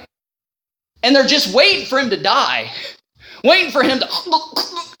 right? And they're just waiting for him to die. Waiting for him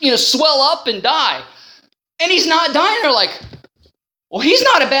to, swell up and die. And he's not dying. They're like, well, he's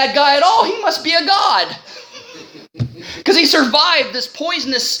not a bad guy at all. He must be a god. Because he survived this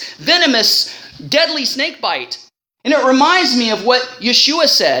poisonous, venomous, deadly snake bite. And it reminds me of what Yeshua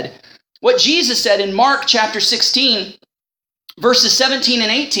said, what Jesus said in Mark chapter 16, verses 17 and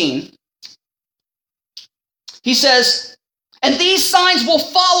 18. He says, and these signs will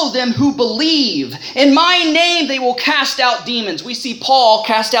follow them who believe. In my name they will cast out demons. We see Paul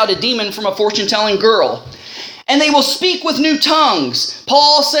cast out a demon from a fortune-telling girl. And they will speak with new tongues.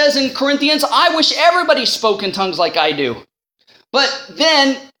 Paul says in Corinthians, I wish everybody spoke in tongues like I do. But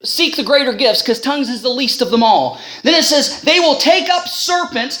then seek the greater gifts, because tongues is the least of them all. Then it says, they will take up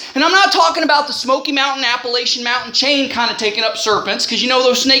serpents. And I'm not talking about the Smoky Mountain, Appalachian Mountain chain kind of taking up serpents, because you know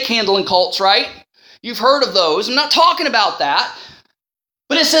those snake handling cults, right? You've heard of those. I'm not talking about that.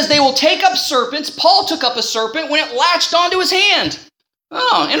 But it says they will take up serpents. Paul took up a serpent when it latched onto his hand.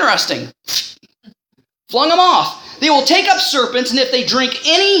 Oh, interesting. Flung them off. They will take up serpents, and if they drink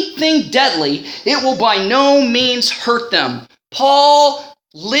anything deadly, it will by no means hurt them. Paul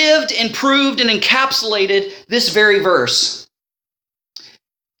lived and proved and encapsulated this very verse.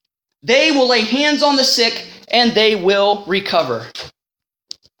 They will lay hands on the sick, and they will recover.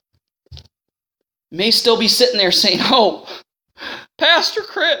 You may still be sitting there saying, oh, Pastor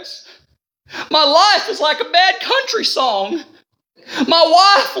Chris, my life is like a bad country song. My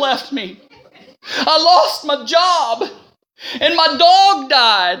wife left me. I lost my job, and my dog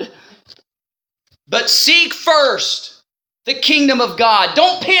died. But seek first the kingdom of God.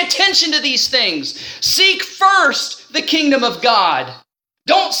 Don't pay attention to these things. Seek first the kingdom of God.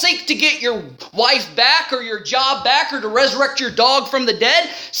 Don't seek to get your wife back or your job back or to resurrect your dog from the dead.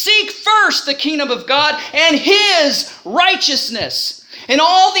 Seek first the kingdom of God and His righteousness. And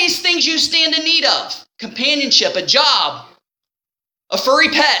all these things you stand in need of, companionship, a job, a furry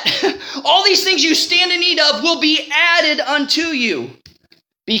pet, all these things you stand in need of will be added unto you.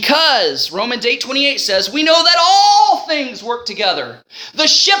 Because Romans 8:28 says, we know that all things work together. The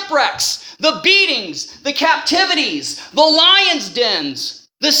shipwrecks, the beatings, the captivities, the lion's dens,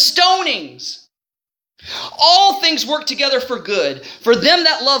 the stonings. All things work together for good, for them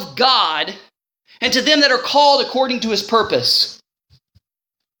that love God and to them that are called according to His purpose.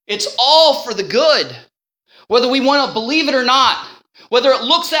 It's all for the good. Whether we want to believe it or not, whether it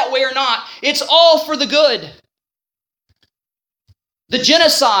looks that way or not, it's all for the good. The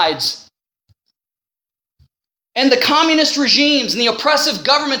genocides and the communist regimes and the oppressive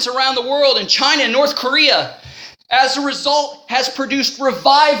governments around the world in China and North Korea, as a result, has produced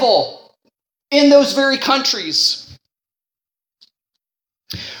revival in those very countries.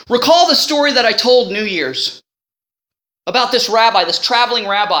 Recall the story that I told New Year's about this rabbi, this traveling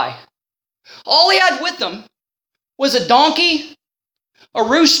rabbi. All he had with him was a donkey, a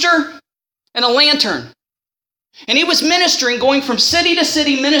rooster, and a lantern. And he was ministering, going from city to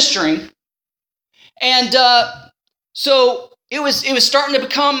city ministering. And so it was starting to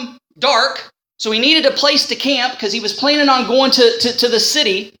become dark. So he needed a place to camp because he was planning on going to the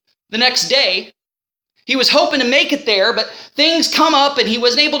city the next day. He was hoping to make it there, but things come up and he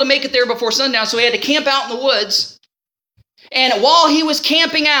wasn't able to make it there before sundown. So he had to camp out in the woods. And while he was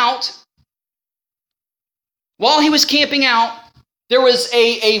camping out, there was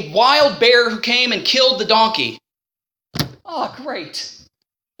a wild bear who came and killed the donkey. Oh, great.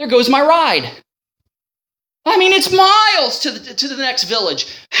 There goes my ride. I mean, it's miles to the next village.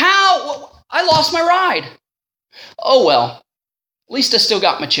 How? I lost my ride. Oh, well, at least I still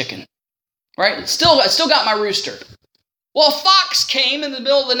got my chicken, right? I still got my rooster. Well, a fox came in the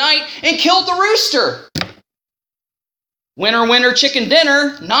middle of the night and killed the rooster. Winner, winner, chicken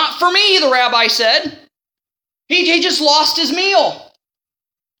dinner. Not for me, the rabbi said. He just lost his meal.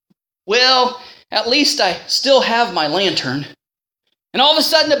 Well, at least I still have my lantern. And all of a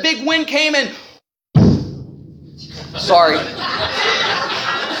sudden, a big wind came and... Sorry.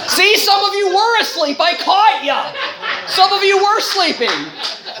 See, some of you were asleep. I caught ya. Some of you were sleeping.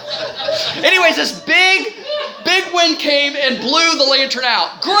 Anyways, this big wind came and blew the lantern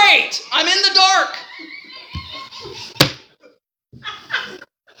out. Great! I'm in the dark.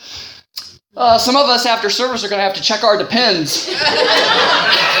 Some of us after service are going to have to check our Depends.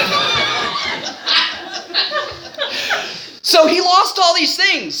 So he lost all these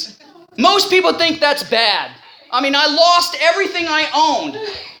things. Most people think that's bad. I mean, I lost everything I owned.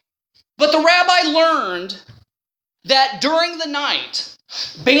 But the rabbi learned that during the night,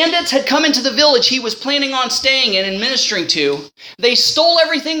 bandits had come into the village he was planning on staying in and ministering to. They stole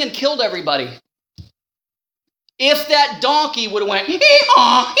everything and killed everybody. If that donkey would have went,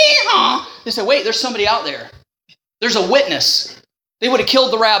 hee-haw, hee-haw, they said, wait, there's somebody out there. There's a witness. They would have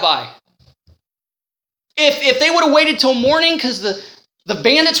killed the rabbi. If they would have waited till morning because the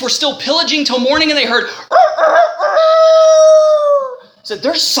bandits were still pillaging till morning and they heard, said,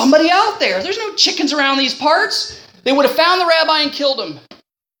 there's somebody out there. There's no chickens around these parts. They would have found the rabbi and killed him.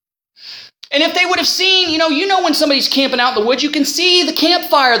 And if they would have seen, you know when somebody's camping out in the woods, you can see the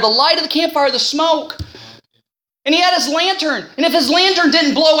campfire, the light of the campfire, the smoke. And he had his lantern. And if his lantern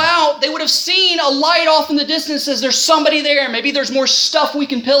didn't blow out, they would have seen a light off in the distance that says there's somebody there. Maybe there's more stuff we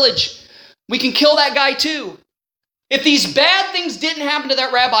can pillage. We can kill that guy too. If these bad things didn't happen to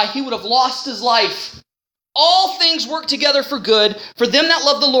that rabbi, he would have lost his life. All things work together for good for them that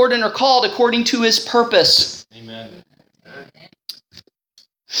love the Lord and are called according to his purpose. Amen.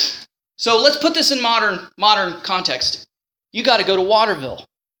 So let's put this in modern context. You got to go to Waterville.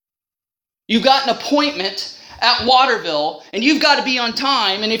 You've got an appointment at Waterville, and you've got to be on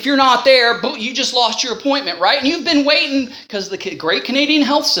time, and if you're not there, you just lost your appointment, right? And you've been waiting, because of the great Canadian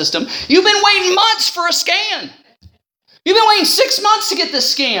health system, you've been waiting months for a scan. You've been waiting 6 months to get this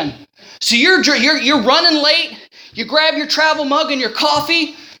scan. So you're running late, you grab your travel mug and your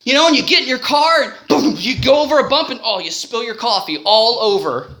coffee, and you get in your car, and boom, you go over a bump, and you spill your coffee all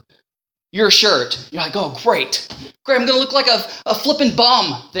over your shirt. You're like, oh, great. Great, I'm going to look like a flipping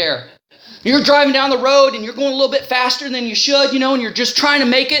bum there. You're driving down the road and you're going a little bit faster than you should, and you're just trying to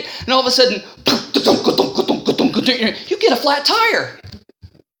make it. And all of a sudden, you get a flat tire.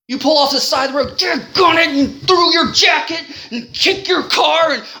 You pull off the side of the road, gun it, and through your jacket and kick your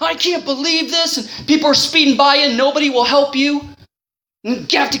car. And I can't believe this. And people are speeding by you and nobody will help you.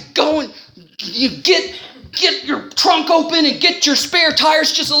 And you have to go and you get your trunk open and get your spare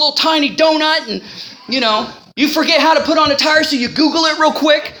tires, just a little tiny donut. And, you forget how to put on a tire, so you Google it real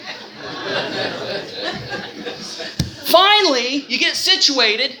quick. Finally, you get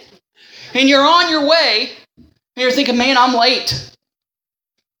situated and you're on your way and you're thinking, man, I'm late.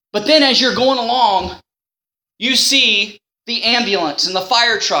 But then as you're going along, you see the ambulance and the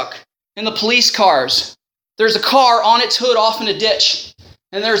fire truck and the police cars. There's a car on its hood off in a ditch,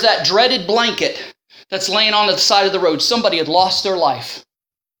 and there's that dreaded blanket that's laying on the side of the road. Somebody had lost their life.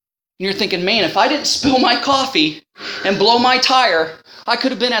 And you're thinking, man, if I didn't spill my coffee and blow my tire, I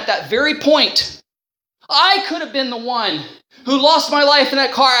could have been at that very point. I could have been the one who lost my life in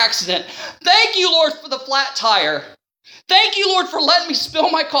that car accident. Thank you, Lord, for the flat tire. Thank you, Lord, for letting me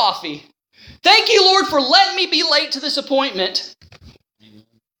spill my coffee. Thank you, Lord, for letting me be late to this appointment.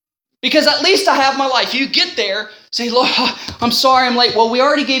 Because at least I have my life. You get there, say, Lord, I'm sorry I'm late. Well, we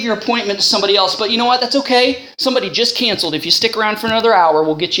already gave your appointment to somebody else, but you know what? That's okay. Somebody just canceled. If you stick around for another hour,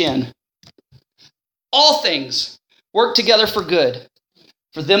 we'll get you in. All things work together for good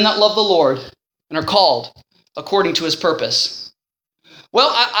for them that love the Lord and are called according to his purpose. Well,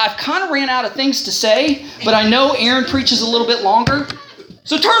 I've kind of ran out of things to say, but I know Aaron preaches a little bit longer.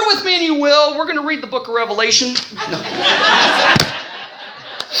 So turn with me and you will. We're going to read the book of Revelation. No.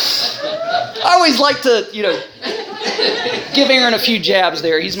 I always like to, give Aaron a few jabs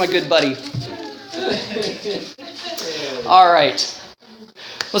there. He's my good buddy. All right.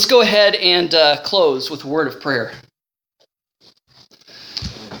 Let's go ahead and close with a word of prayer.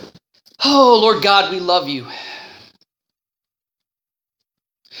 Oh, Lord God, we love you.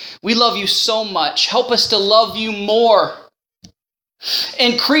 We love you so much. Help us to love you more.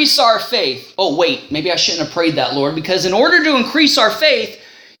 Increase our faith. Oh, wait, maybe I shouldn't have prayed that, Lord, because in order to increase our faith,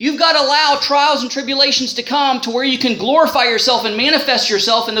 You've got to allow trials and tribulations to come to where you can glorify yourself and manifest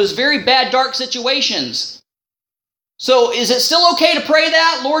yourself in those very bad, dark situations. So is it still okay to pray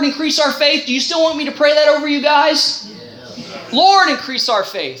that? Lord, increase our faith. Do you still want me to pray that over you guys? Yeah. Lord, increase our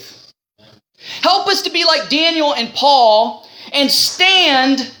faith. Help us to be like Daniel and Paul and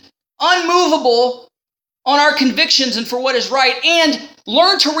stand unmovable on our convictions and for what is right, and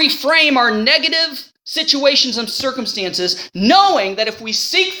learn to reframe our negative situations and circumstances, knowing that if we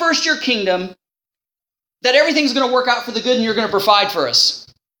seek first your kingdom, that everything's going to work out for the good and you're going to provide for us.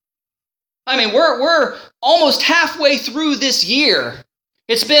 I mean, we're almost halfway through this year.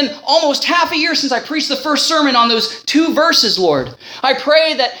 It's been almost half a year since I preached the first sermon on those 2 verses, Lord. I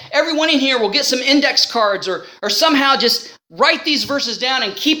pray that everyone in here will get some index cards or somehow just write these verses down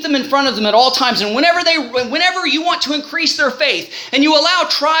and keep them in front of them at all times. And whenever you want to increase their faith and you allow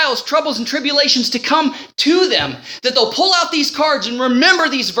trials, troubles, and tribulations to come to them, that they'll pull out these cards and remember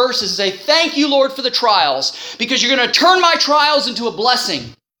these verses and say, thank you, Lord, for the trials, because you're going to turn my trials into a blessing.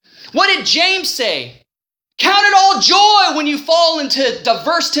 What did James say? Count it all joy when you fall into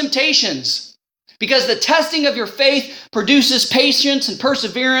diverse temptations, because the testing of your faith produces patience and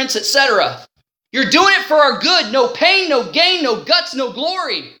perseverance, etc. You're doing it for our good. No pain, no gain, no guts, no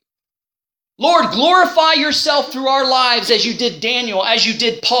glory. Lord, glorify yourself through our lives as you did Daniel, as you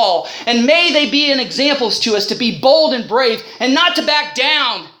did Paul. And may they be an examples to us to be bold and brave and not to back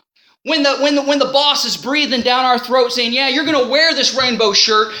down when the boss is breathing down our throat saying, yeah, you're going to wear this rainbow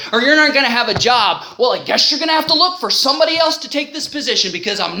shirt or you're not going to have a job. Well, I guess you're going to have to look for somebody else to take this position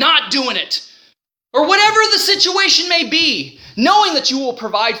because I'm not doing it. Or whatever the situation may be, knowing that you will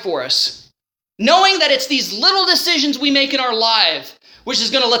provide for us. Knowing that it's these little decisions we make in our life, which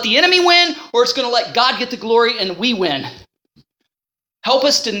is going to let the enemy win or it's going to let God get the glory and we win. Help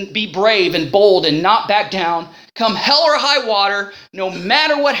us to be brave and bold and not back down, come hell or high water, no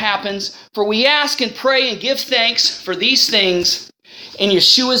matter what happens, for we ask and pray and give thanks for these things in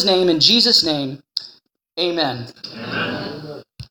Yeshua's name, in Jesus' name, amen.